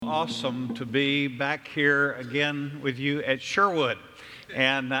awesome to be back here again with you at Sherwood.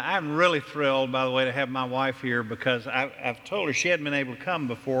 And I'm really thrilled, by the way, to have my wife here because I've told her she hadn't been able to come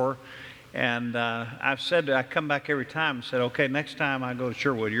before. And I've said I come back every time and said, okay, next time I go to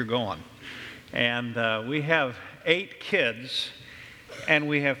Sherwood, you're going. And we have 8 kids, and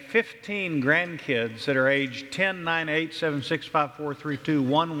we have 15 grandkids that are aged 10, 9, 8, 7, 6, 5, 4, 3, 2,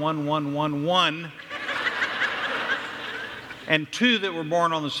 1, 1, 1, 1, 1. And 2 that were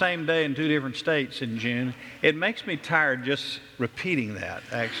born on the same day in 2 different states in June. It makes me tired just repeating that,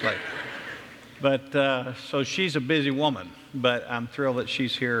 actually. But so she's a busy woman, but I'm thrilled that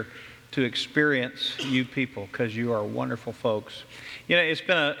she's here to experience you people because you are wonderful folks. You know,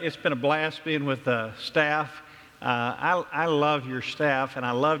 it's been a blast being with the staff. I love your staff, and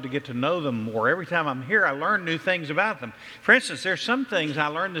I love to get to know them more. Every time I'm here, I learn new things about them. For instance, there's some things I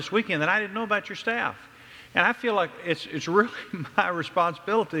learned this weekend that I didn't know about your staff. And I feel like it's really my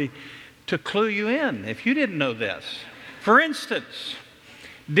responsibility to clue you in if you didn't know this. For instance,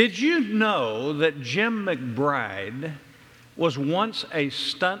 did you know that Jim McBride was once a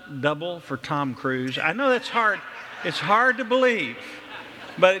stunt double for Tom Cruise? I know that's hard. It's hard to believe,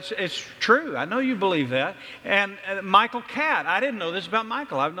 but it's true. I know you believe that. And Michael Catt, I didn't know this about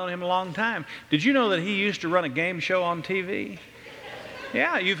Michael. I've known him a long time. Did you know that he used to run a game show on TV?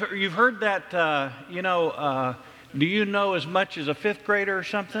 Yeah, you've heard that, do you know as much as a 5th grader or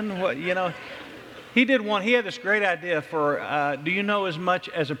something? What, he did one. He had this great idea for, do you know as much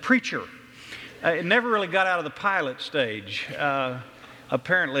as a preacher? It never really got out of the pilot stage.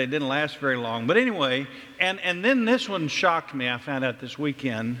 Apparently, it didn't last very long. But anyway, and then this one shocked me. I found out this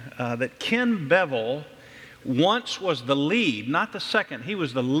weekend that Ken Bevel once was the lead, not the second. He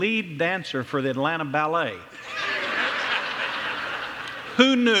was the lead dancer for the Atlanta Ballet.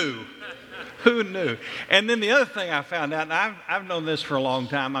 Who knew? Who knew? And then the other thing I found out, and I've known this for a long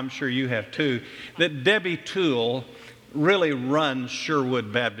time, I'm sure you have too, that Debbie Toole really runs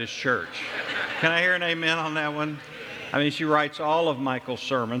Sherwood Baptist Church. Can I hear an amen on that one? I mean, she writes all of Michael's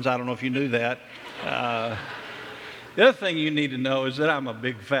sermons. I don't know if you knew that. The other thing you need to know is that I'm a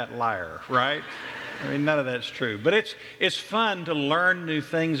big fat liar, right? I mean, none of that's true. But it's fun to learn new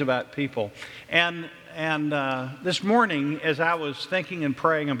things about people. And this morning, as I was thinking and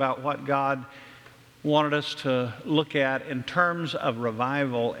praying about what God wanted us to look at in terms of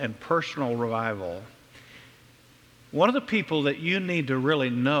revival and personal revival, one of the people that you need to really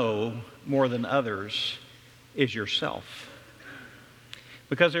know more than others is yourself.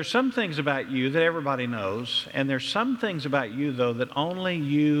 Because there's some things about you that everybody knows, and there's some things about you, though, that only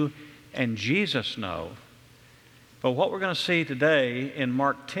you and Jesus know. But what we're going to see today in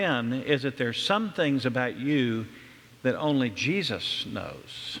Mark 10 is that there's some things about you that only Jesus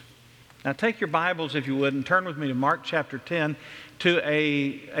knows. Now take your Bibles, if you would, and turn with me to Mark chapter 10, to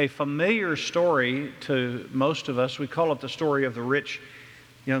a familiar story to most of us. We call it the story of the rich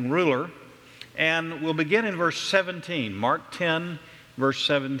young ruler. And we'll begin in verse 17, Mark 10, verse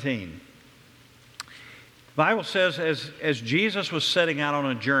 17. The Bible says, as Jesus was setting out on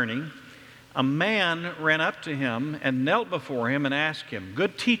a journey, a man ran up to him and knelt before him and asked him,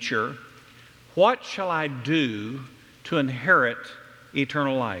 "Good teacher, what shall I do to inherit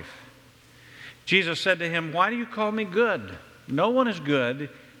eternal life?" Jesus said to him, "Why do you call me good? No one is good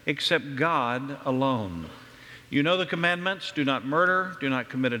except God alone. You know the commandments: do not murder, do not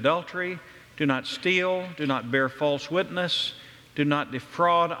commit adultery, do not steal, do not bear false witness, do not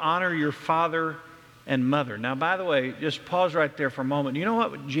defraud, honor your father and mother." Now, by the way, just pause right there for a moment. You know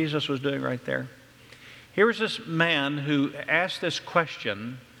what Jesus was doing right there? Here was this man who asked this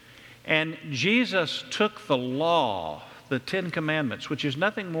question, and Jesus took the law, the 10 Commandments, which is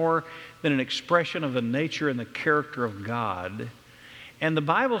nothing more than an expression of the nature and the character of God. And the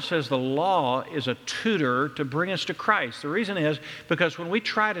Bible says the law is a tutor to bring us to Christ. The reason is because when we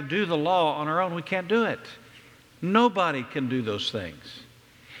try to do the law on our own, we can't do it. Nobody can do those things.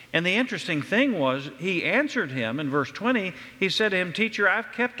 And the interesting thing was, he answered him in verse 20. He said to him, "Teacher,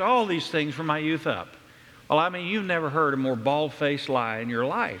 I've kept all these things from my youth up." Well, I mean, you've never heard a more bald-faced lie in your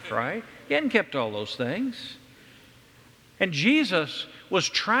life, right? He hadn't kept all those things. And Jesus was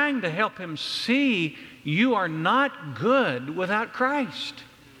trying to help him see you are not good without Christ.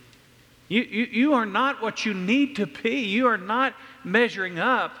 You are not what you need to be. You are not measuring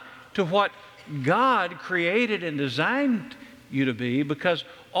up to what God created and designed you to be, because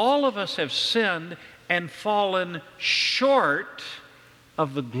all of us have sinned and fallen short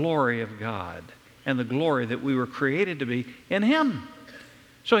of the glory of God and the glory that we were created to be in Him.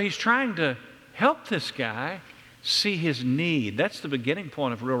 So he's trying to help this guy see his need. That's the beginning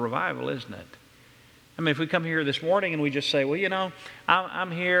point of real revival, isn't it? I mean, if we come here this morning and we just say, well, I'm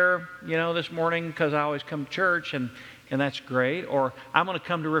here, this morning because I always come to church, and that's great. Or I'm going to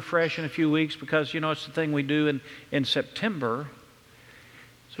come to Refresh in a few weeks because, it's the thing we do in September.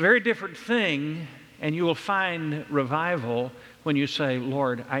 It's a very different thing, and you will find revival when you say,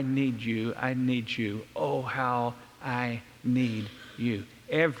 Lord, I need you. I need you. Oh, how I need you.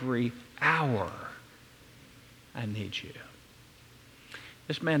 Every hour, I need you.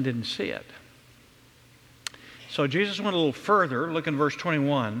 This man didn't see it. So Jesus went a little further. Look in verse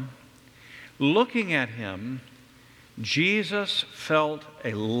 21. Looking at him, Jesus felt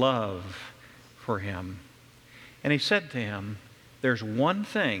a love for him. And he said to him, there's one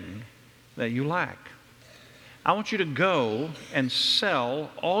thing that you lack. I want you to go and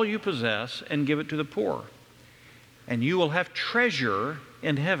sell all you possess and give it to the poor, and you will have treasure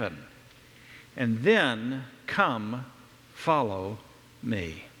in heaven. And then come, follow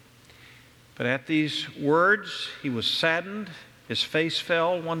me. But at these words, he was saddened. His face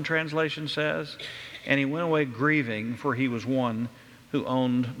fell, one translation says, and he went away grieving, for he was one who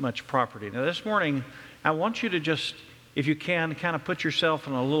owned much property. Now this morning, I want you to just, if you can, kind of put yourself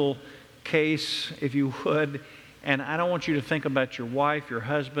in a little case, if you would. And I don't want you to think about your wife, your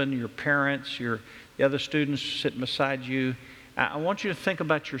husband, your parents, the other students sitting beside you. I want you to think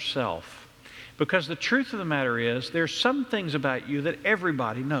about yourself. Because the truth of the matter is, there's some things about you that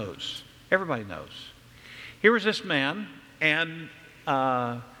everybody knows. Everybody knows. Here was this man, and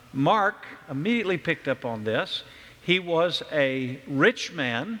Mark immediately picked up on this. He was a rich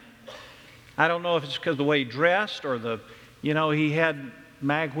man. I don't know if it's because of the way he dressed or he had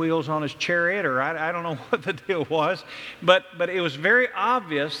mag wheels on his chariot, or I don't know what the deal was, but it was very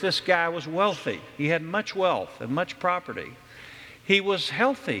obvious this guy was wealthy. He had much wealth and much property. He was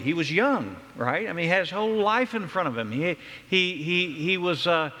healthy. He was young, right? I mean, he had his whole life in front of him. He was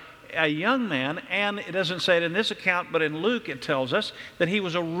a young man, and it doesn't say it in this account, but in Luke it tells us that he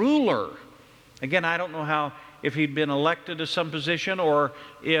was a ruler. Again, I don't know if he'd been elected to some position or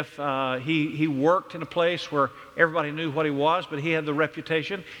if he worked in a place where everybody knew what he was, but he had the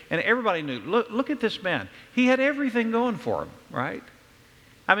reputation, and everybody knew. Look at this man. He had everything going for him, right?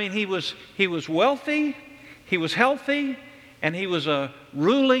 I mean, he was wealthy, he was healthy, and he was a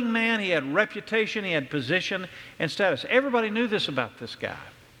ruling man. He had reputation, he had position and status. Everybody knew this about this guy.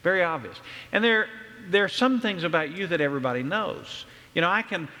 Very obvious. And there are some things about you that everybody knows.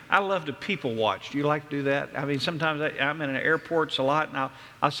 I love to people watch. Do you like to do that? I mean, sometimes I'm in airports a lot, and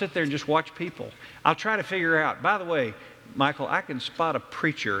I'll sit there and just watch people. I'll try to figure out, by the way, Michael, I can spot a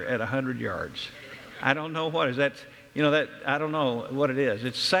preacher at 100 yards. I don't know what is that, I don't know what it is.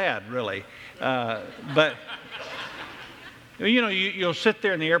 It's sad, really. But, you'll sit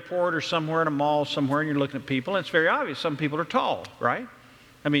there in the airport or somewhere in a mall somewhere, and you're looking at people, and it's very obvious. Some people are tall, right?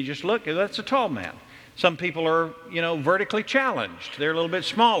 I mean, just look, that's a tall man. Some people are, vertically challenged. They're a little bit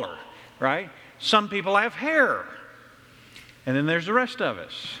smaller, right? Some people have hair. And then there's the rest of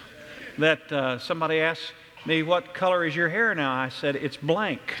us. That somebody asked me, what color is your hair now? I said, it's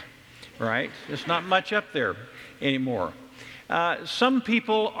blank, right? There's not much up there anymore. Some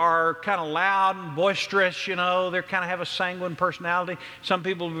people are kind of loud and boisterous, they kind of have a sanguine personality. Some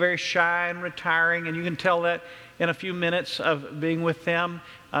people are very shy and retiring, and you can tell that in a few minutes of being with them.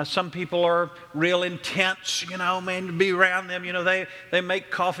 Some people are real intense, man, to be around them. They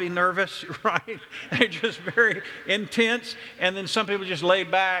make coffee nervous, right? They're just very intense. And then some people just lay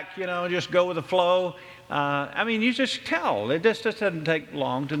back, just go with the flow. I mean, you just tell. It just doesn't take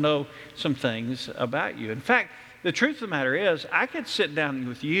long to know some things about you. In fact, the truth of the matter is, I could sit down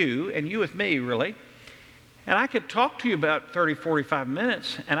with you, and you with me, really, and I could talk to you about 30, 45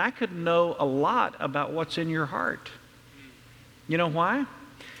 minutes, and I could know a lot about what's in your heart. You know why?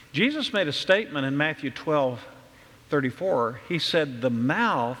 Jesus made a statement in Matthew 12:34. He said, the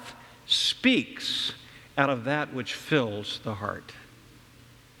mouth speaks out of that which fills the heart.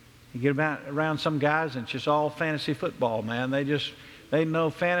 You get around some guys, and it's just all fantasy football, man. They know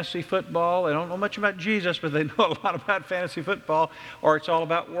fantasy football. They don't know much about Jesus, but they know a lot about fantasy football. Or it's all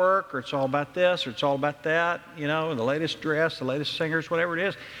about work, or it's all about this, or it's all about that. The latest dress, the latest singers, whatever it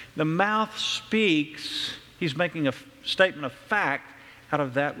is. The mouth speaks. He's making a statement of fact out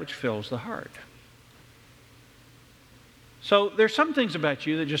of that which fills the heart. So there's some things about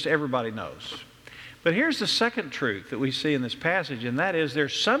you that just everybody knows. But here's the second truth that we see in this passage, and that is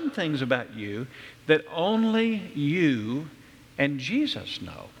there's some things about you that only you and Jesus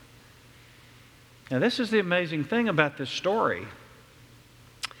know. Now, this is the amazing thing about this story,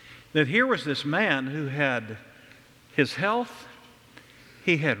 that here was this man who had his health,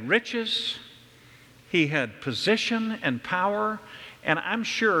 he had riches, he had position and power, and I'm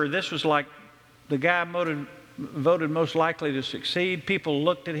sure this was like the guy voted most likely to succeed. People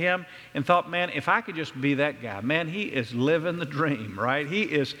looked at him and thought, man, if I could just be that guy, man, he is living the dream, right? He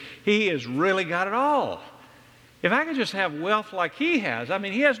is really got it all. If I could just have wealth like he has, I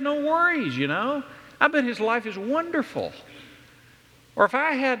mean, he has no worries, you know. I bet his life is wonderful. Or if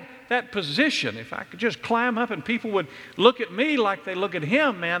I had that position, if I could just climb up and people would look at me like they look at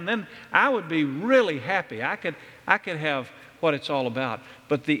him, man, then I would be really happy. I could have what it's all about.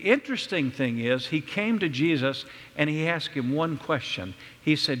 But the interesting thing is, he came to Jesus and he asked him one question.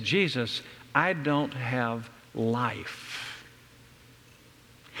 He said, Jesus, I don't have life.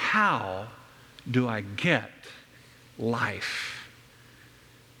 How do I get life?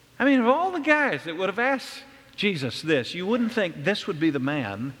 I mean, of all the guys that would have asked Jesus this, you wouldn't think this would be the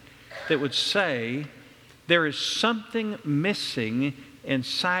man that would say, there is something missing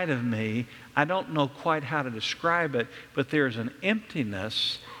inside of me. I don't know quite how to describe it, but there's an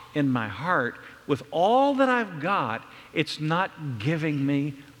emptiness in my heart. With all that I've got, it's not giving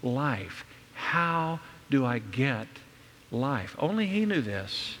me life. How do I get life? Only he knew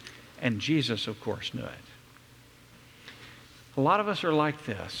this, and Jesus, of course, knew it. A lot of us are like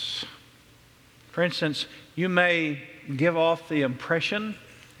this. For instance, you may give off the impression,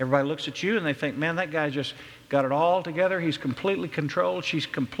 everybody looks at you and they think, man, that guy just got it all together. He's completely controlled. She's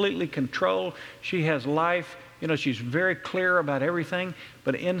completely controlled. She has life. You know, she's very clear about everything.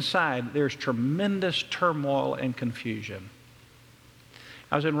 But inside, there's tremendous turmoil and confusion.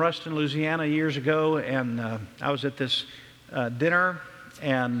 I was in Ruston, Louisiana years ago, and I was at this dinner,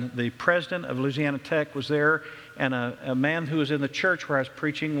 and the president of Louisiana Tech was there, and a man who was in the church where I was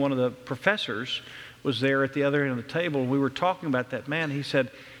preaching, one of the professors, was there at the other end of the table. We were talking about that man. He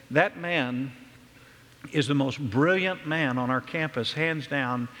said, that man is the most brilliant man on our campus, hands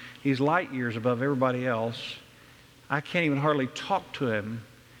down. He's light years above everybody else. I can't even hardly talk to him.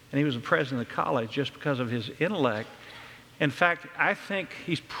 And he was the president of the college just because of his intellect. In fact, I think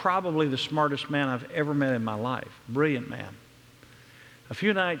he's probably the smartest man I've ever met in my life. Brilliant man. A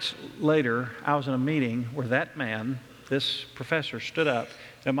few nights later, I was in a meeting where that man, this professor, stood up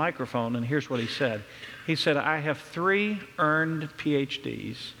at a microphone, and here's what he said. He said, I have 3 earned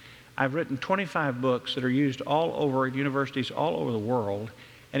PhDs. I've written 25 books that are used all over universities all over the world.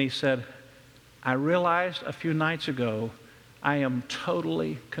 And he said, I realized a few nights ago, I am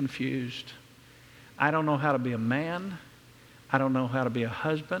totally confused. I don't know how to be a man. I don't know how to be a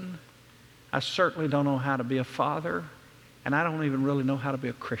husband. I certainly don't know how to be a father. And I don't even really know how to be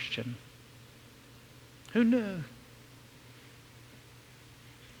a Christian. Who knew?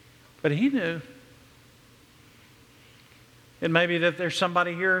 But he knew. It may be that there's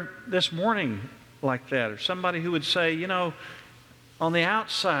somebody here this morning like that, or somebody who would say, you know, on the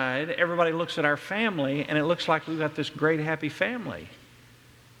outside, everybody looks at our family, and it looks like we've got this great, happy family.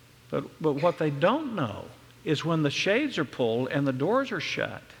 But what they don't know is when the shades are pulled and the doors are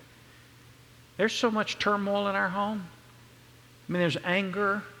shut, there's so much turmoil in our home. I mean, there's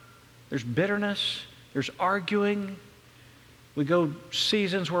anger, there's bitterness, there's arguing. We go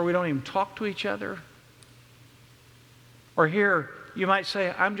seasons where we don't even talk to each other. Or here, you might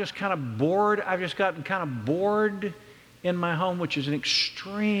say, I'm just kind of bored. I've just gotten kind of bored in my home, which is an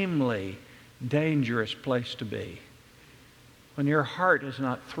extremely dangerous place to be. When your heart is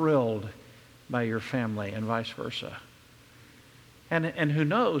not thrilled by your family and vice versa. And who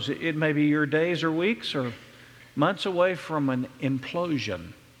knows, it may be your days or weeks or months away from an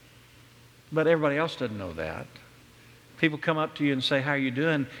implosion. But everybody else doesn't know that. People come up to you and say, how are you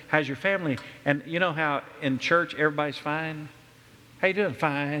doing? How's your family? And you know how in church everybody's fine? How you doing?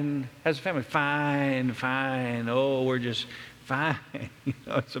 Fine. How's the family? Fine, fine. Oh, we're just fine. You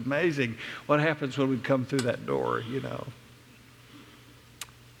know, it's amazing what happens when we come through that door, you know.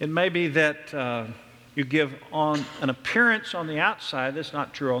 It may be that you give on an appearance on the outside that's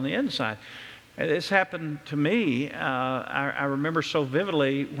not true on the inside. This happened to me. I remember so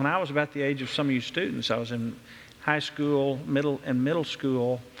vividly when I was about the age of some of you students. I was in high school, middle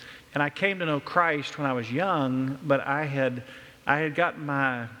school, and I came to know Christ when I was young, but I had gotten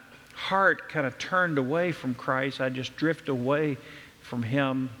my heart kind of turned away from Christ. I just drifted away from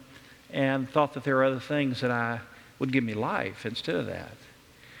Him and thought that there were other things that would give me life instead of that.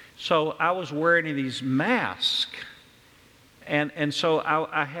 So I was wearing these masks. And so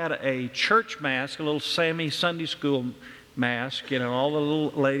I had a church mask, a little Sammy Sunday school mask. You know, all the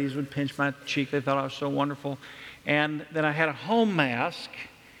little ladies would pinch my cheek. They thought I was so wonderful. And then I had a home mask.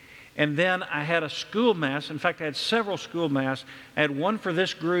 And then I had a school mask. In fact, I had several school masks. I had one for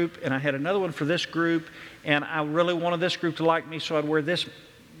this group, and I had another one for this group. And I really wanted this group to like me, so I'd wear this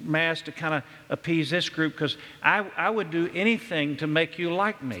Mass to kind of appease this group because I would do anything to make you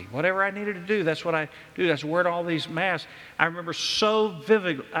like me. Whatever I needed to do, that's what I do. That's where all these Mass. I remember so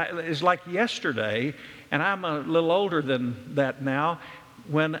vividly. It's like yesterday, and I'm a little older than that now,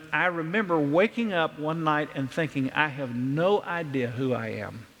 when I remember waking up one night and thinking, I have no idea who I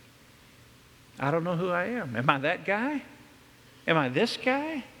am. I don't know who I am. Am I that guy? Am I this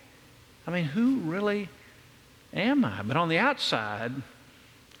guy? I mean, who really am I? But on the outside,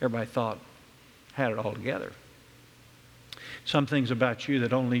 everybody thought I had it all together. Some things about you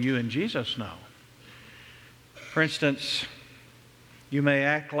that only you and Jesus know. For instance, you may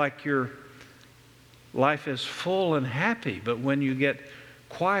act like your life is full and happy, but when you get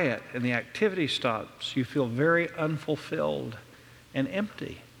quiet and the activity stops, you feel very unfulfilled and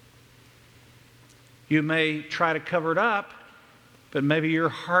empty. You may try to cover it up, but maybe your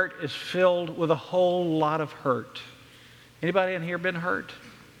heart is filled with a whole lot of hurt. Anybody in here been hurt?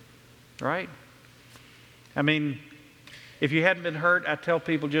 Right? I mean, if you hadn't been hurt, I tell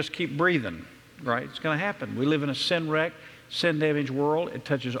people just keep breathing. Right? It's going to happen. We live in a sin-wrecked, sin-damaged world. It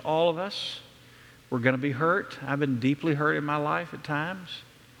touches all of us. We're going to be hurt. I've been deeply hurt in my life at times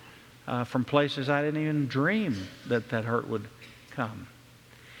from places I didn't even dream that hurt would come.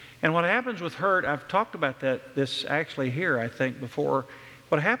 And what happens with hurt, I've talked about this actually here, I think, before.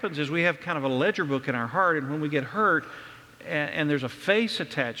 What happens is we have kind of a ledger book in our heart, and when we get hurt, and there's a face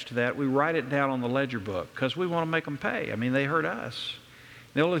attached to that, we write it down on the ledger book because we want to make them pay. I mean, they hurt us.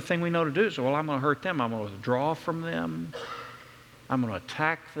 The only thing we know to do is, well, I'm going to hurt them. I'm going to withdraw from them. I'm going to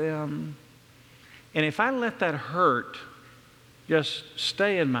attack them. And if I let that hurt just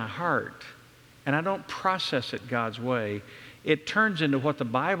stay in my heart, and I don't process it God's way, it turns into what the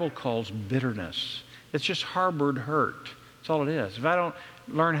Bible calls bitterness. It's just harbored hurt. That's all it is. If I don't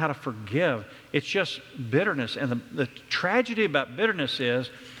learn how to forgive, it's just bitterness. And the tragedy about bitterness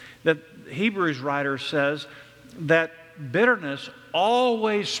is that Hebrews writer says that bitterness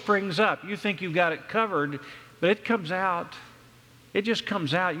always springs up. You think you've got it covered, but it comes out. It just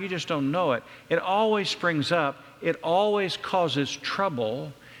comes out. You just don't know it. It always springs up. It always causes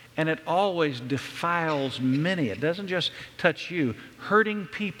trouble. And it always defiles many. It doesn't just touch you. Hurting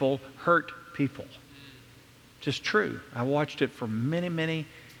people hurt people. Just true. I watched it for many, many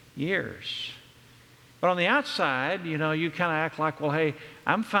years. But on the outside, you kind of act like, well, hey,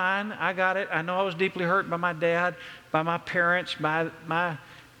 I'm fine. I got it. I know I was deeply hurt by my dad, by my parents, by my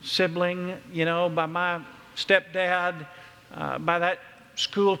sibling, by my stepdad, by that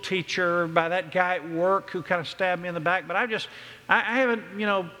school teacher, by that guy at work who kind of stabbed me in the back. But I haven't,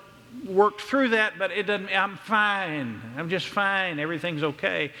 worked through that, but it doesn't, I'm fine. I'm just fine. Everything's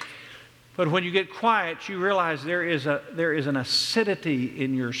okay. But when you get quiet, you realize there is an acidity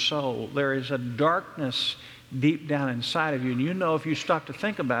in your soul. There is a darkness deep down inside of you. And if you stop to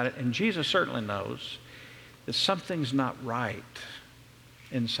think about it, and Jesus certainly knows, that something's not right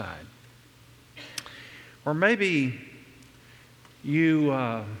inside. Or maybe you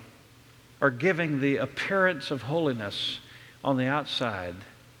are giving the appearance of holiness on the outside.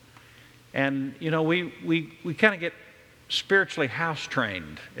 And, we kind of get spiritually house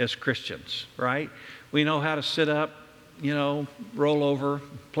trained as Christians, right? We know how to sit up, roll over,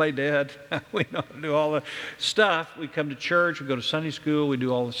 play dead. We know how to do all the stuff. We come to church, we go to Sunday school, we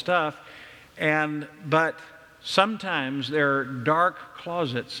do all the stuff. But sometimes there are dark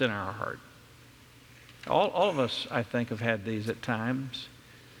closets in our heart. All of us, I think, have had these at times.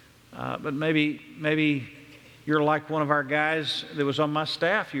 But maybe you're like one of our guys that was on my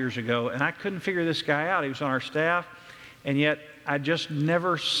staff years ago, and I couldn't figure this guy out. He was on our staff, and yet I just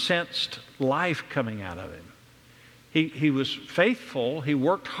never sensed life coming out of him. He was faithful. He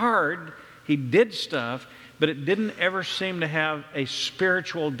worked hard. He did stuff, but it didn't ever seem to have a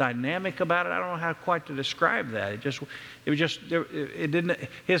spiritual dynamic about it. I don't know how quite to describe that.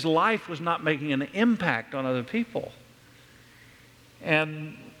 His life was not making an impact on other people.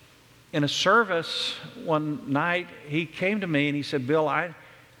 And in a service one night, he came to me and he said, Bill, I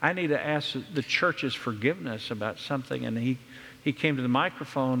need to ask the church's forgiveness about something. And he came to the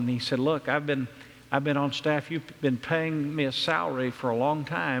microphone and he said, look, I've been on staff. You've been paying me a salary for a long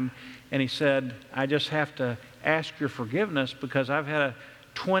time. And he said, I just have to ask your forgiveness because I've had a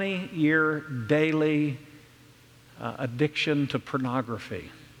 20-year daily addiction to pornography.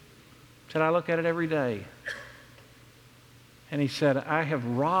 He said, I look at it every day. And he said, I have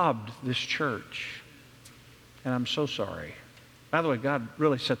robbed this church, and I'm so sorry. By the way, God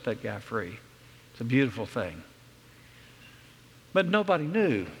really set that guy free. It's a beautiful thing. But nobody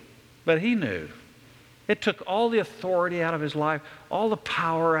knew, but he knew. It took all the authority out of his life, all the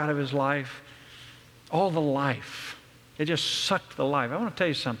power out of his life, all the life. It just sucked the life. I want to tell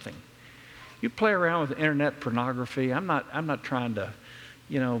you something. You play around with internet pornography. I'm not trying to,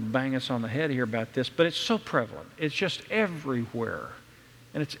 bang us on the head here about this, but it's so prevalent. It's just everywhere.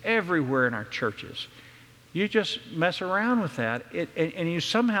 And it's everywhere in our churches. You just mess around with that, and you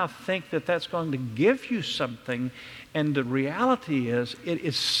somehow think that that's going to give you something, and the reality is it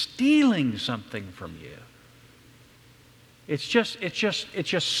is stealing something from you. It's just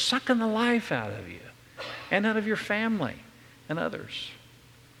sucking the life out of you and out of your family and others.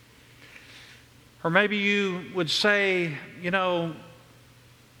 Or maybe you would say,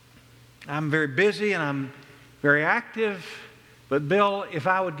 I'm very busy and I'm very active, but Bill, if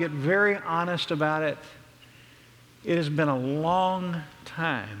I would get very honest about it, it has been a long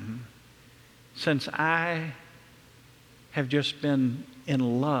time since I have just been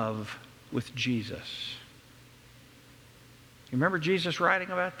in love with Jesus. You remember Jesus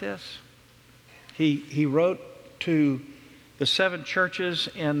writing about this? He wrote to the 7 churches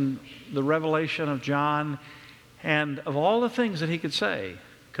in the Revelation of John, and of all the things that he could say,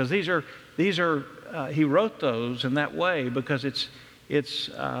 because these are he wrote those in that way because it's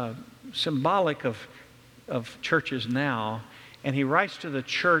symbolic of churches now. And he writes to the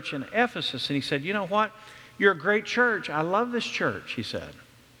church in Ephesus, and he said, you know what? You're a great church. I love this church, he said.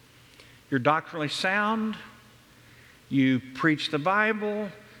 You're doctrinally sound. You preach the Bible.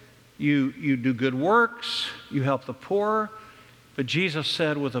 You do good works. You help the poor. But Jesus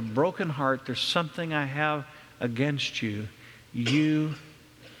said, with a broken heart, there's something I have against you. You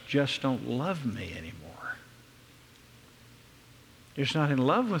just don't love me anymore. You're just not in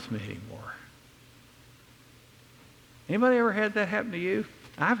love with me anymore. Anybody ever had that happen to you?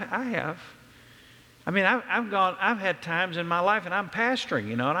 I have. I mean, I've had times in my life, and I'm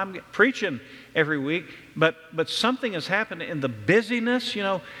pastoring, and I'm preaching every week, but something has happened in the busyness.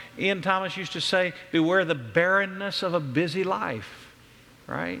 Ian Thomas used to say, beware the barrenness of a busy life,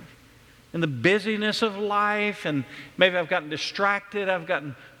 right? In the busyness of life, and maybe I've gotten distracted, I've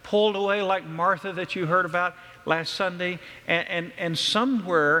gotten pulled away like Martha that you heard about last Sunday, and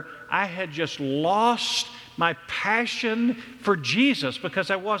somewhere I had just lost my passion for Jesus because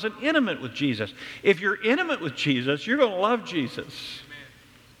I wasn't intimate with Jesus. If you're intimate with Jesus, you're going to love Jesus.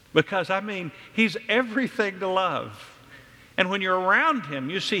 Because, He's everything to love. And when you're around Him,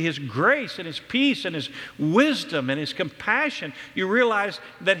 you see His grace and His peace and His wisdom and His compassion. You realize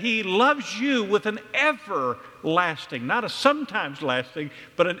that He loves you with an everlasting, not a sometimes lasting,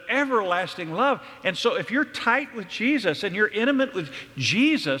 but an everlasting love. And so if you're tight with Jesus and you're intimate with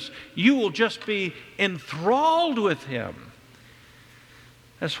Jesus, you will just be enthralled with Him.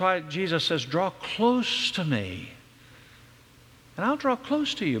 That's why Jesus says, draw close to me, and I'll draw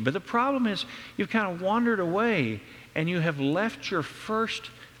close to you. But the problem is you've kind of wandered away and you have left your first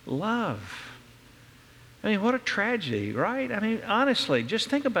love. What a tragedy, right? Honestly, just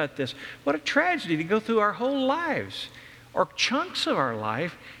think about this. What a tragedy to go through our whole lives or chunks of our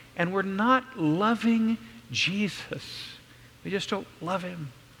life and we're not loving Jesus. We just don't love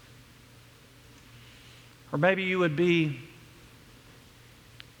Him. Or maybe you would be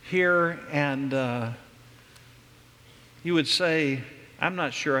here and you would say, I'm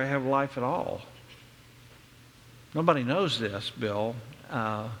not sure I have life at all. Nobody knows this, Bill,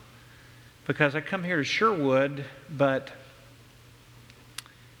 because I come here to Sherwood, but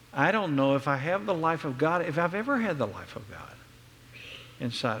I don't know if I have the life of God, if I've ever had the life of God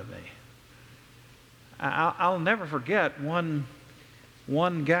inside of me. I'll never forget one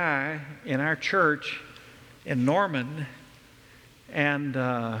guy in our church in Norman, and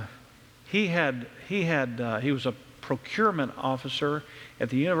he was a procurement officer at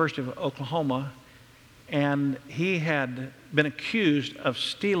the University of Oklahoma. And he had been accused of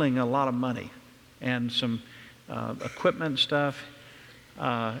stealing a lot of money and some equipment and stuff.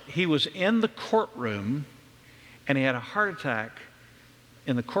 He was in the courtroom, and he had a heart attack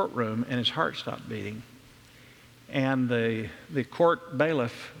in the courtroom, and his heart stopped beating. And the court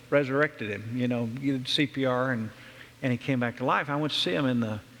bailiff resurrected him. He did CPR, and he came back to life. I went to see him in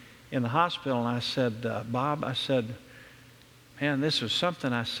the hospital, and I said, Bob, I said, man, this was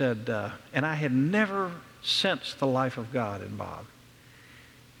something, I said, and I had never sensed the life of God in Bob.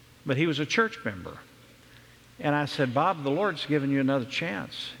 But he was a church member. And I said, Bob, the Lord's given you another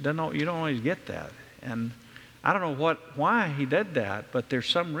chance. You don't always get that. And I don't know why He did that, but there's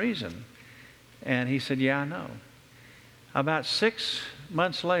some reason. And he said, yeah, I know. About 6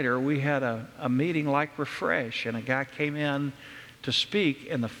 months later, we had a meeting like Refresh, and a guy came in to speak,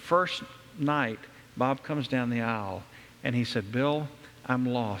 and the first night, Bob comes down the aisle, and he said, Bill, I'm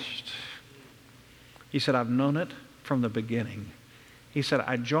lost. He said, I've known it from the beginning. He said,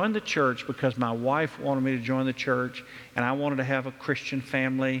 I joined the church because my wife wanted me to join the church, and I wanted to have a Christian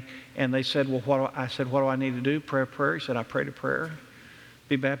family. And they said, well, I said, what do I need to do? Pray a prayer? He said, I prayed a prayer.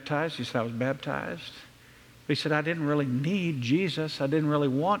 Be baptized? He said, I was baptized. He said, I didn't really need Jesus. I didn't really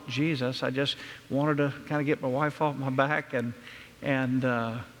want Jesus. I just wanted to kind of get my wife off my back.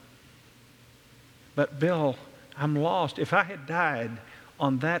 But Bill, I'm lost. If I had died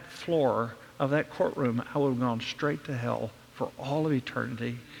on that floor of that courtroom, I would have gone straight to hell for all of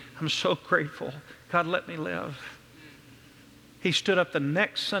eternity. I'm so grateful. God, let me live. He stood up the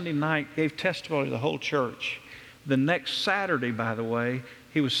next Sunday night, gave testimony to the whole church. The next Saturday, by the way,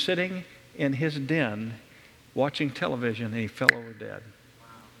 he was sitting in his den watching television, and he fell over dead. Wow.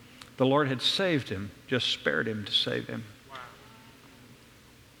 The Lord had saved him, just spared him to save him. Wow.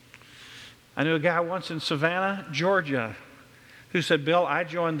 I knew a guy once in Savannah, Georgia, who said, Bill, I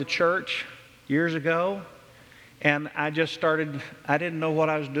joined the church years ago, and I didn't know what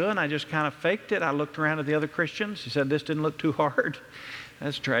I was doing. I just kind of faked it. I looked around at the other Christians. He said, this didn't look too hard.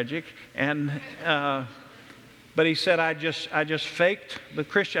 That's tragic. But he said, I just faked the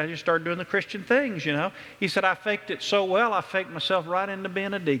Christian. I just started doing the Christian things, you know. He said, I faked it so well, I faked myself right into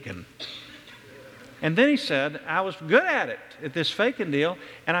being a deacon. And then he said, I was good at it, at this faking deal,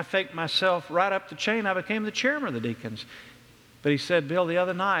 and I faked myself right up the chain. I became the chairman of the deacons. But he said, Bill, the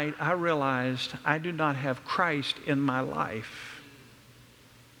other night, I realized I do not have Christ in my life.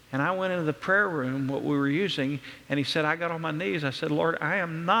 And I went into the prayer room, what we were using, and he said, I got on my knees. I said, Lord, I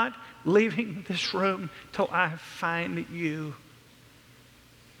am not leaving this room till I find you.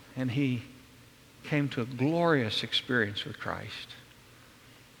 And he came to a glorious experience with Christ.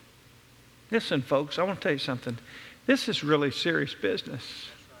 Listen, folks, I want to tell you something. This is really serious business.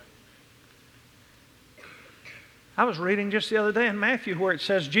 I was reading just the other day in Matthew where it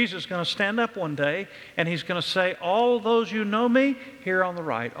says Jesus is going to stand up one day and he's going to say, all those who know me, here on the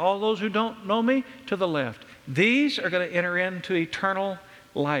right. All those who don't know me, to the left. These are going to enter into eternal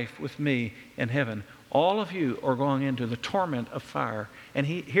life with me in heaven. All of you are going into the torment of fire. And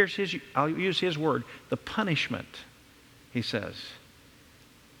I'll use his word, the punishment, he says,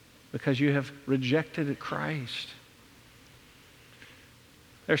 because you have rejected Christ.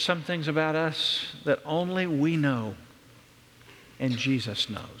 There's some things about us that only we know and Jesus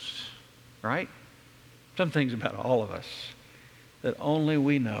knows, right? Some things about all of us that only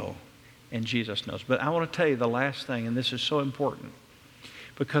we know and Jesus knows. But I want to tell you the last thing, and this is so important,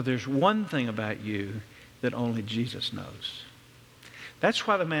 because there's one thing about you that only Jesus knows. That's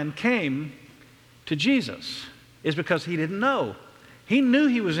why the man came to Jesus, is because he didn't know. He knew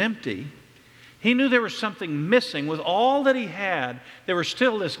he was empty. He knew there was something missing. With all that he had, there was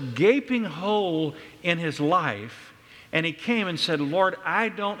still this gaping hole in his life. And he came and said, Lord, I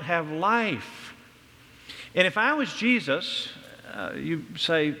don't have life. And if I was Jesus, you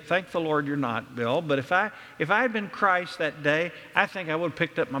say, thank the Lord you're not, Bill. But if I had been Christ that day, I think I would have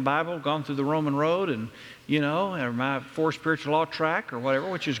picked up my Bible, gone through the Roman road, and, or my 4 spiritual law track or whatever,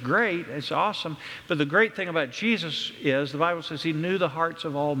 which is great. It's awesome. But the great thing about Jesus is the Bible says he knew the hearts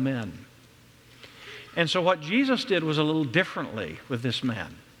of all men. And so what Jesus did was a little differently with this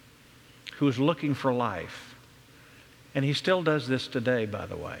man who was looking for life. And he still does this today, by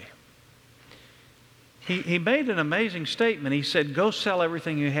the way. He made an amazing statement. He said, go sell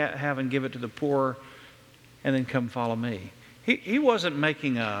everything you have and give it to the poor, and then come follow me. He wasn't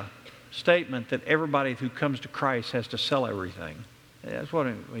making a statement that everybody who comes to Christ has to sell everything. That's what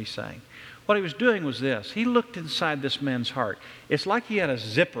he's saying. What he was doing was this. He looked inside this man's heart. It's like he had a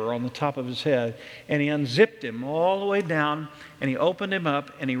zipper on the top of his head, and he unzipped him all the way down, and he opened him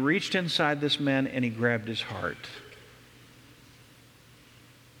up, and he reached inside this man, and he grabbed his heart.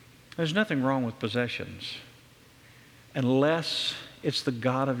 There's nothing wrong with possessions unless it's the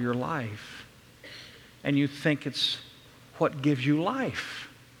God of your life and you think it's what gives you life.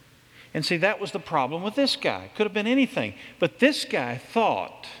 And see, that was the problem with this guy. Could have been anything. But this guy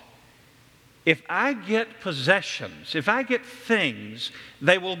thought, if I get possessions, if I get things,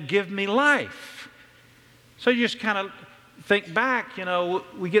 they will give me life. So you just kind of think back,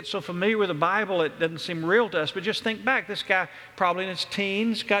 we get so familiar with the Bible, it doesn't seem real to us, but just think back. This guy, probably in his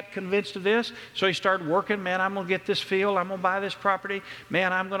teens, got convinced of this, so he started working. Man, I'm going to get this field. I'm going to buy this property.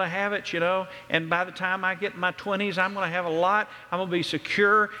 Man, I'm going to have it, and by the time I get in my 20s, I'm going to have a lot. I'm going to be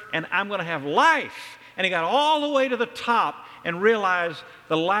secure, and I'm going to have life. And he got all the way to the top and realized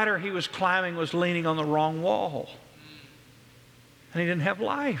the ladder he was climbing was leaning on the wrong wall. And he didn't have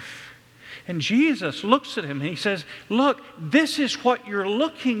life. And Jesus looks at him and he says, look, this is what you're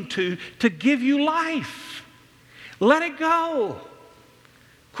looking to give you life. Let it go.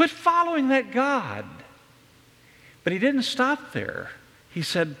 Quit following that God. But he didn't stop there. He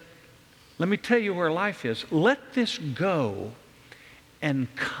said, let me tell you where life is. Let this go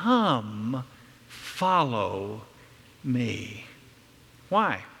and come follow me.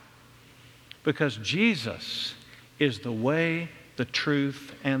 Why? Because Jesus is the way, the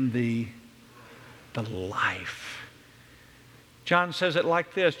truth, and the life. John says it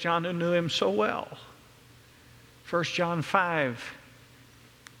like this. John, who knew him so well. 1 John 5.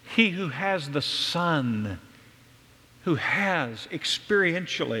 He who has the Son, who has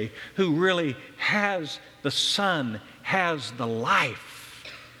experientially, who really has the Son, has the life.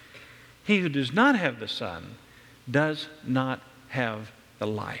 He who does not have the Son does not have the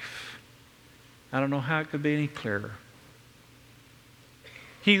life. I don't know how it could be any clearer.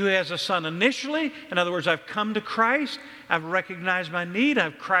 He who has a Son initially, in other words, I've come to Christ, I've recognized my need,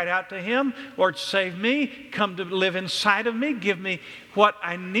 I've cried out to Him, Lord, save me, come to live inside of me, give me what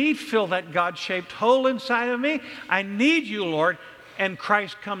I need, fill that God-shaped hole inside of me. I need you, Lord. And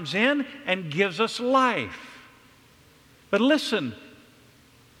Christ comes in and gives us life. But listen,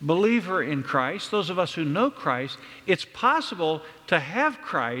 believer in Christ, those of us who know Christ, it's possible to have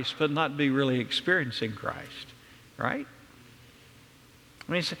Christ but not be really experiencing Christ, right?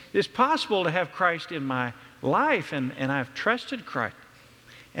 I mean, it's possible to have Christ in my life, and I've trusted Christ,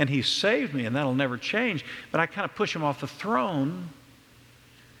 and He saved me, and that'll never change. But I kind of push Him off the throne,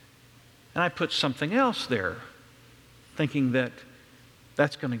 and I put something else there, thinking that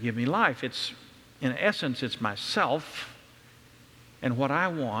that's going to give me life. It's, in essence, it's myself and what I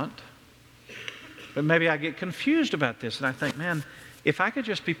want. But maybe I get confused about this, and I think, man, if I could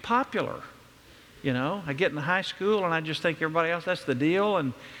just be popular. You know, I get in high school and I just think everybody else, that's the deal.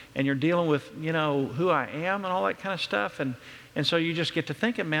 And you're dealing with, you know, who I am and all that kind of stuff. And so you just get to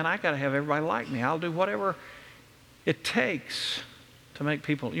thinking, man, I got to have everybody like me. I'll do whatever it takes to make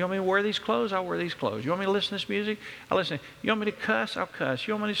people. You want me to wear these clothes? I'll wear these clothes. You want me to listen to this music? I'll listen. You want me to cuss? I'll cuss.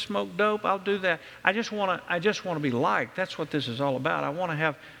 You want me to smoke dope? I'll do that. I just want to be liked. That's what this is all about. I want to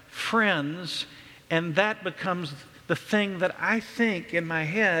have friends, and that becomes the thing that I think in my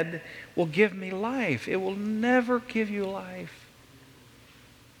head will give me life. It will never give you life.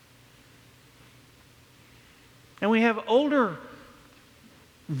 And we have older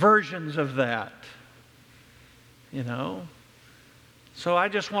versions of that, you know. So I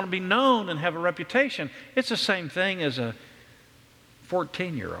just want to be known and have a reputation. It's the same thing as a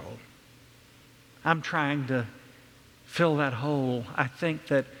 14-year-old. I'm trying to fill that hole. I think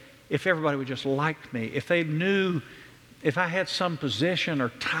that if everybody would just like me, if they knew, if I had some position or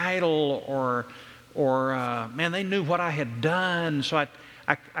title or man, they knew what I had done. So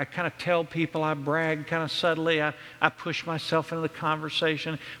I kind of tell people, I brag kind of subtly. I push myself into the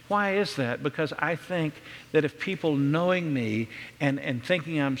conversation. Why is that? Because I think that if people knowing me and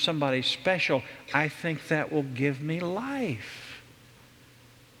thinking I'm somebody special, I think that will give me life.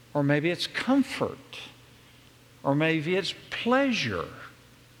 Or maybe it's comfort. Or maybe it's pleasure.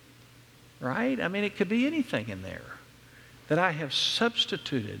 Right? I mean, it could be anything in there that I have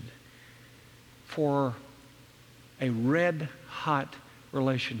substituted for a red-hot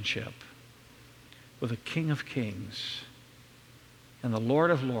relationship with the King of Kings and the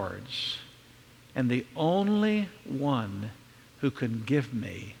Lord of Lords and the only one who can give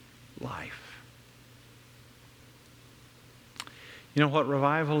me life. You know what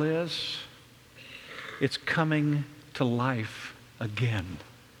revival is? It's coming to life again.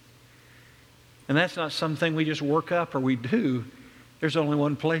 And that's not something we just work up or we do. There's only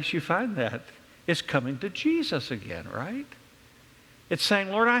one place you find that. It's coming to Jesus again, right? It's saying,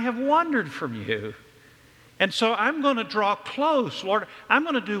 Lord, I have wandered from you. And so I'm going to draw close. Lord, I'm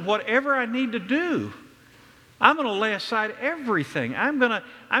going to do whatever I need to do. I'm going to lay aside everything.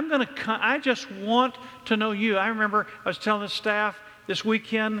 I just want to know you. I remember I was telling the staff this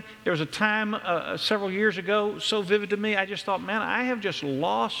weekend, there was a time several years ago, so vivid to me, I just thought, man, I have just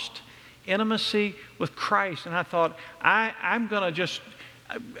lost intimacy with Christ. And I thought, I'm going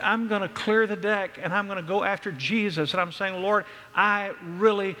to clear the deck and I'm going to go after Jesus. And I'm saying, Lord, I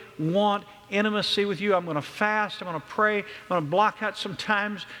really want intimacy with you. I'm going to fast. I'm going to pray. I'm going to block out some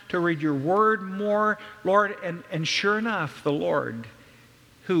times to read your word more, Lord. And sure enough, the Lord,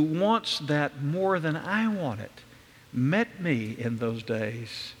 who wants that more than I want it, met me in those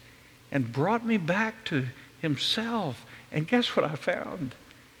days and brought me back to Himself. And guess what I found?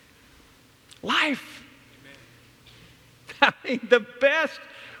 Life. Amen. I mean, the best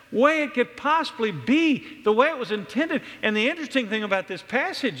way it could possibly be, the way it was intended. And the interesting thing about this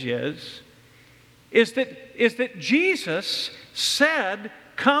passage is that Jesus said,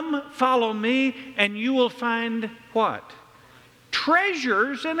 come follow me and you will find what?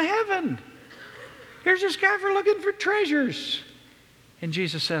 Treasures in heaven. Here's this guy for looking for treasures. And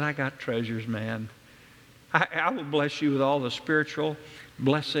Jesus said, I got treasures, man. I will bless you with all the spiritual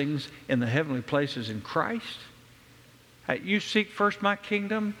blessings in the heavenly places in Christ. You seek first my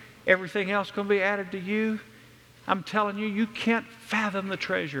kingdom, everything else going to be added to you. I'm telling you, you can't fathom the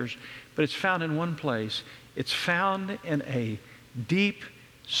treasures, but it's found in one place. It's found in a deep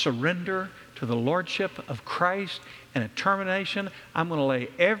surrender to the lordship of Christ and a termination. I'm going to lay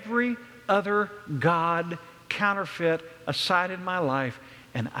every other god, counterfeit, aside in my life,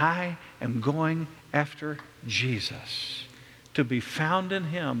 and I am going after Jesus. To be found in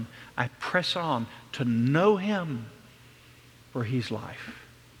Him, I press on to know Him, for He's life.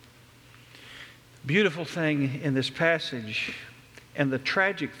 Beautiful thing in this passage, and the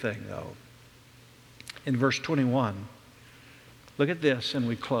tragic thing, though, in verse 21. Look at this, and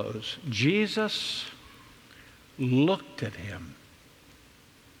we close. Jesus looked at him.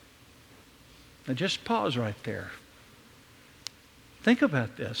 Now just pause right there. Think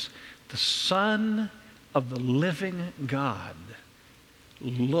about this. The Son of the living God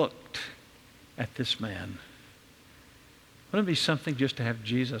looked at this man. Wouldn't it be something just to have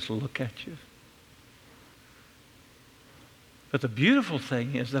Jesus look at you? But the beautiful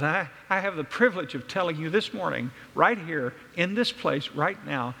thing is that I have the privilege of telling you this morning, right here, in this place, right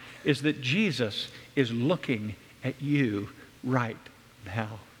now, is that Jesus is looking at you right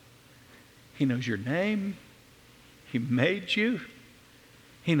now. He knows your name. He made you.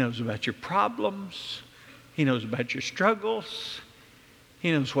 He knows about your problems. He knows about your struggles.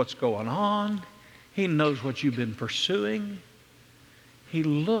 He knows what's going on. He knows what you've been pursuing. He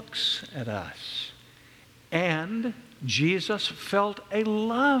looks at us. And Jesus felt a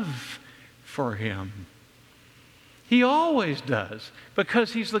love for him. He always does,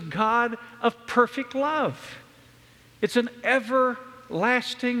 because He's the God of perfect love. It's an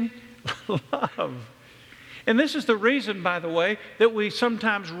everlasting love. And this is the reason, by the way, that we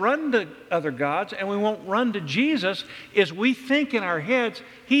sometimes run to other gods and we won't run to Jesus, is we think in our heads,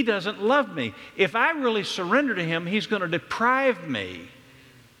 He doesn't love me. If I really surrender to Him, He's going to deprive me.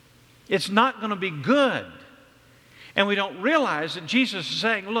 It's not going to be good. And we don't realize that Jesus is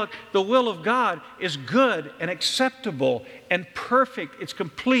saying, look, the will of God is good and acceptable and perfect. It's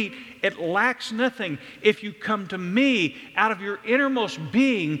complete. It lacks nothing. If you come to me, out of your innermost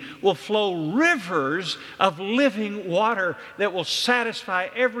being will flow rivers of living water that will satisfy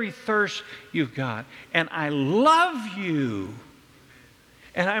every thirst you've got. And I love you.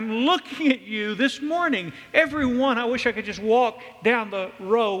 And I'm looking at you this morning. Everyone, I wish I could just walk down the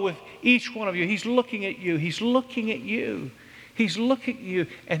row with each one of you. He's looking at you. He's looking at you. He's looking at you,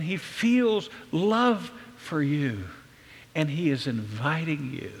 and He feels love for you. And He is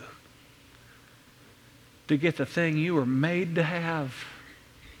inviting you to get the thing you were made to have.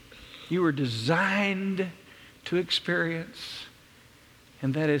 You were designed to experience.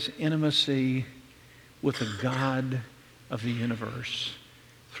 And that is intimacy with the God of the universe,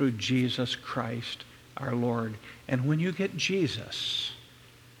 through Jesus Christ our Lord. And when you get Jesus,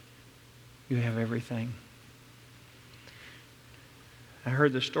 you have everything. I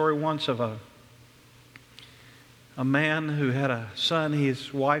heard the story once of a man who had a son.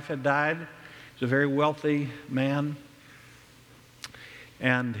 His wife had died. He was a very wealthy man.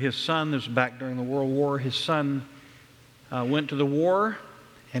 And his son, this was back during the World War, his son went to the war,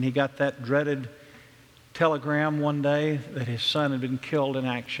 and he got that dreaded telegram one day that his son had been killed in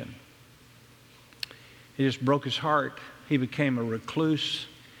action. It just broke his heart. He became a recluse.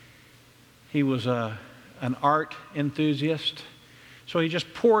 He was an art enthusiast. So he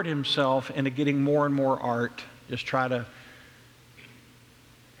just poured himself into getting more and more art, just try to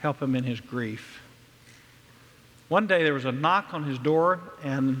help him in his grief. One day there was a knock on his door,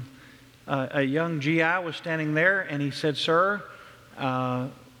 and a young GI was standing there, and he said, "Sir,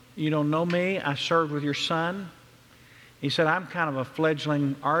 you don't know me. I served with your son." He said, "I'm kind of a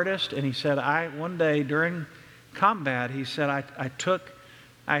fledgling artist." And he said, one day during combat, he said, I took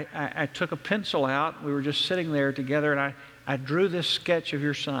a pencil out. We were just sitting there together, and I drew this sketch of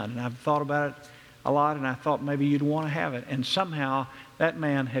your son. And I've thought about it a lot, and I thought maybe you'd want to have it. And somehow that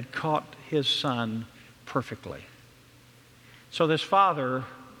man had caught his son perfectly. So this father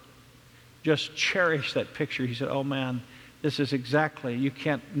just cherished that picture. He said, "Oh man, this is exactly, you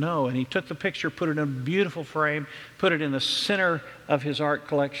can't know." And he took the picture, put it in a beautiful frame, put it in the center of his art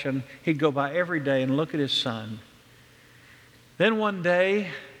collection. He'd go by every day and look at his son. Then one day,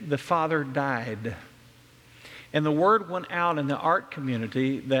 the father died. And the word went out in the art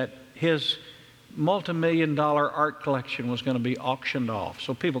community that his multi-million-dollar art collection was going to be auctioned off.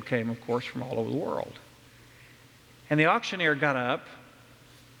 So people came, of course, from all over the world. And the auctioneer got up,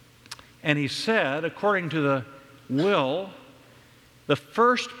 and he said, according to the will, The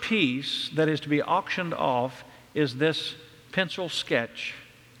first piece that is to be auctioned off is this pencil sketch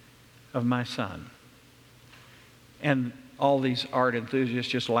of my son. And all these art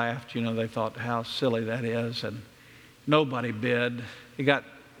enthusiasts just laughed. They thought how silly that is. And nobody bid. It got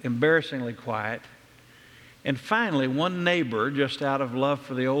embarrassingly quiet. And finally, one neighbor, just out of love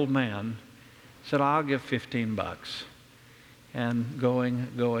for the old man, said, I'll give $15. And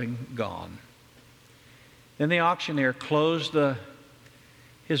gone. Then the auctioneer closed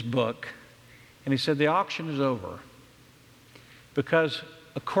his book, and he said, the auction is over. Because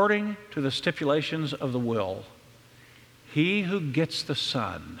according to the stipulations of the will, he who gets the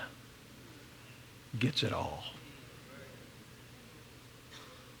son gets it all.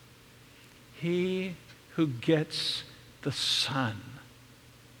 He who gets the son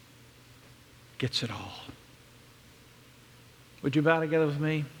gets it all. Would you bow together with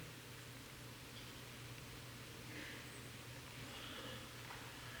me?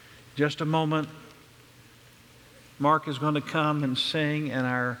 Just a moment. Mark is going to come and sing, and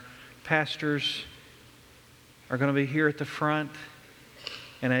our pastors are going to be here at the front.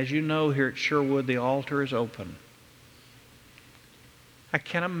 And as you know, here at Sherwood, the altar is open. I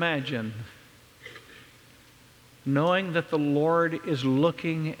can't imagine knowing that the Lord is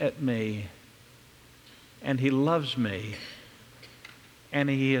looking at me, and He loves me, and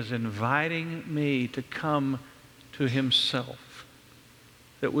He is inviting me to come to Himself,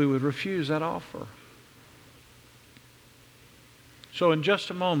 that we would refuse that offer. So in just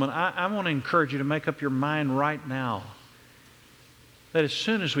a moment, I want to encourage you to make up your mind right now that as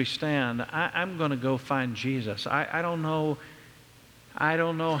soon as we stand, I'm going to go find Jesus. I don't know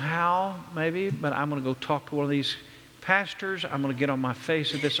how, maybe, but I'm going to go talk to one of these pastors. I'm going to get on my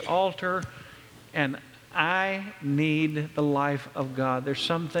face at this altar, and I need the life of God. There's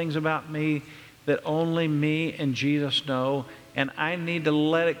some things about me that only me and Jesus know, and I need to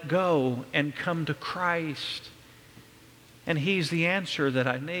let it go and come to Christ. And He's the answer that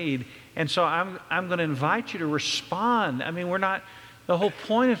I need. And so I'm going to invite you to respond. The whole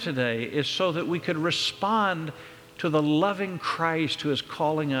point of today is so that we could respond to the loving Christ who is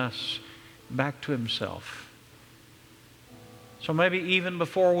calling us back to Himself. So maybe even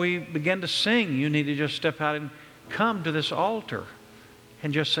before we begin to sing, you need to just step out and come to this altar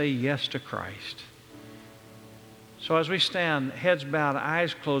and just say yes to Christ. So as we stand, heads bowed,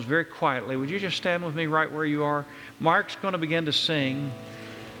 eyes closed, very quietly, would you just stand with me right where you are? Mark's going to begin to sing,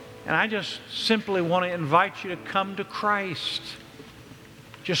 and I just simply want to invite you to come to Christ.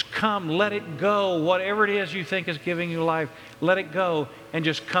 Just come, let it go. Whatever it is you think is giving you life, let it go, and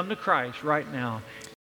just come to Christ right now.